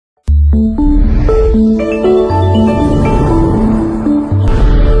Our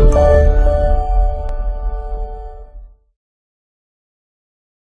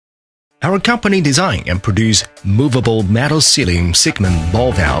company design and produce movable metal sealing Siegmann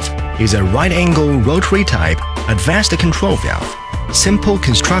ball valve is a right-angle rotary type advanced control valve. Simple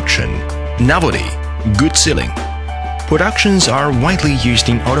construction, novelty, good sealing. Productions are widely used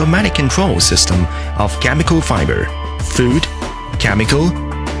in automatic control system of chemical fiber, food, chemical,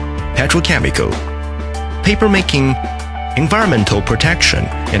 petrochemical, papermaking, environmental protection,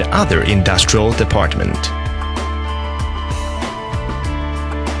 and other industrial department.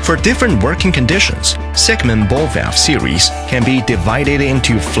 For different working conditions, Siegmann ball valve series can be divided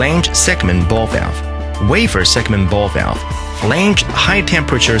into flange Siegmann ball valve, wafer Siegmann ball valve, flange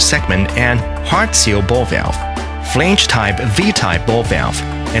high-temperature Siegmann and hard seal ball valve, flange type V-type ball valve,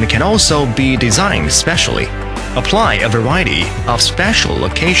 and can also be designed specially. Apply a variety of special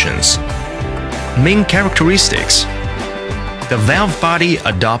locations. Main characteristics: the valve body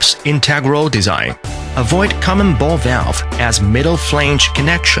adopts integral design. Avoid common ball valve as middle flange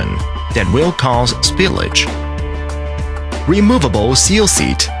connection that will cause spillage. Removable seal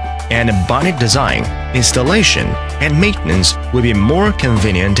seat and bonnet design, installation and maintenance will be more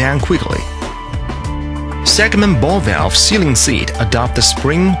convenient and quickly. Siegmann ball valve sealing seat adopt the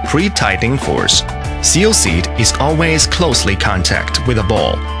spring pre-tightening force. Seal seat is always closely contact with the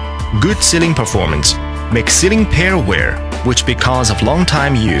ball. Good sealing performance make sealing pair wear, which because of long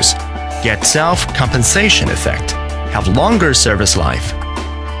time use, get self-compensation effect, have longer service life.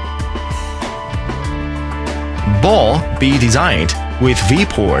 Ball be designed with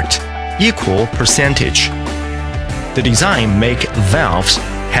V-port, equal percentage. The design make valves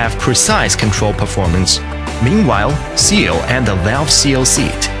have precise control performance. Meanwhile, seal and the valve seal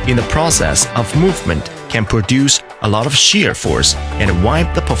seat in the process of movement can produce a lot of shear force and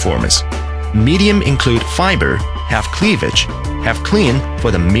wipe the performance. Medium include fiber, have cleavage, have clean for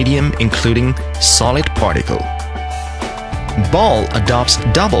the medium including solid particle. Ball adopts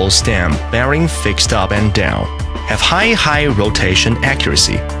double stem bearing fixed up and down, have high rotation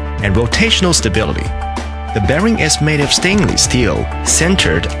accuracy and rotational stability. The bearing is made of stainless steel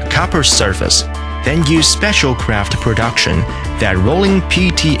centered copper surface, then use special craft production that rolling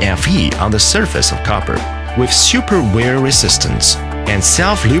PTFE on the surface of copper with super wear resistance and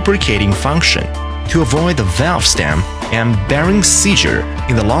self-lubricating function to avoid the valve stem and bearing seizure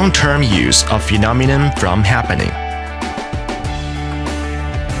in the long-term use of phenomenon from happening.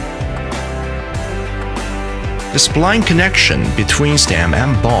 The spline connection between stem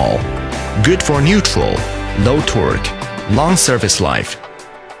and ball, good for neutral, low torque, long service life.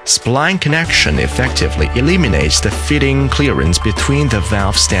 Spline connection effectively eliminates the fitting clearance between the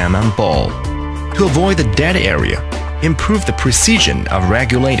valve stem and ball. To avoid the dead area, improve the precision of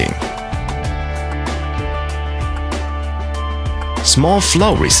regulating. Small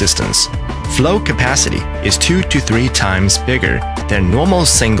flow resistance. Flow capacity is 2 to 3 times bigger than normal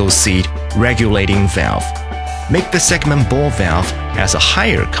single-seat regulating valve. Make the Siegmann ball valve has a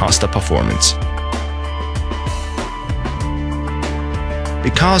higher cost of performance.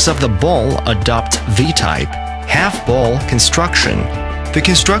 Because of the ball adopt V-type, half-ball construction, the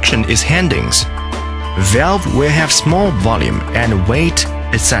construction is handings. Valve will have small volume and weight,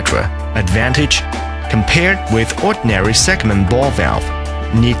 etc. Advantage compared with ordinary Siegmann ball valve,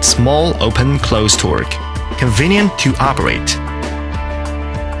 need small open-close torque, convenient to operate.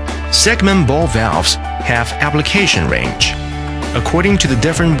 Siegmann ball valves have application range. According to the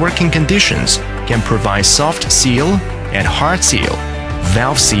different working conditions, can provide soft seal and hard seal.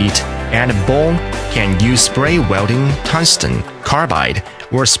 Valve seat and ball can use spray welding, tungsten, carbide,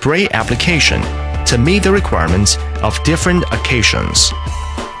 or spray application to meet the requirements of different occasions.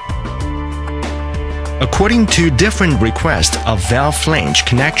 According to different requests of valve flange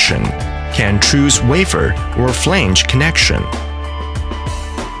connection, can choose wafer or flange connection.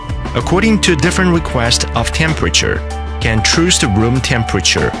 According to different requests of temperature, can choose the room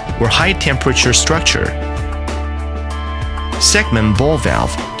temperature or high temperature structure. Siegmann ball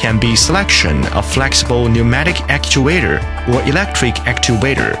valve can be selection of flexible pneumatic actuator or electric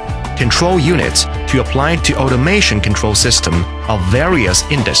actuator control units to apply to automation control system of various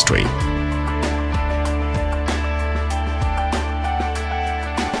industry.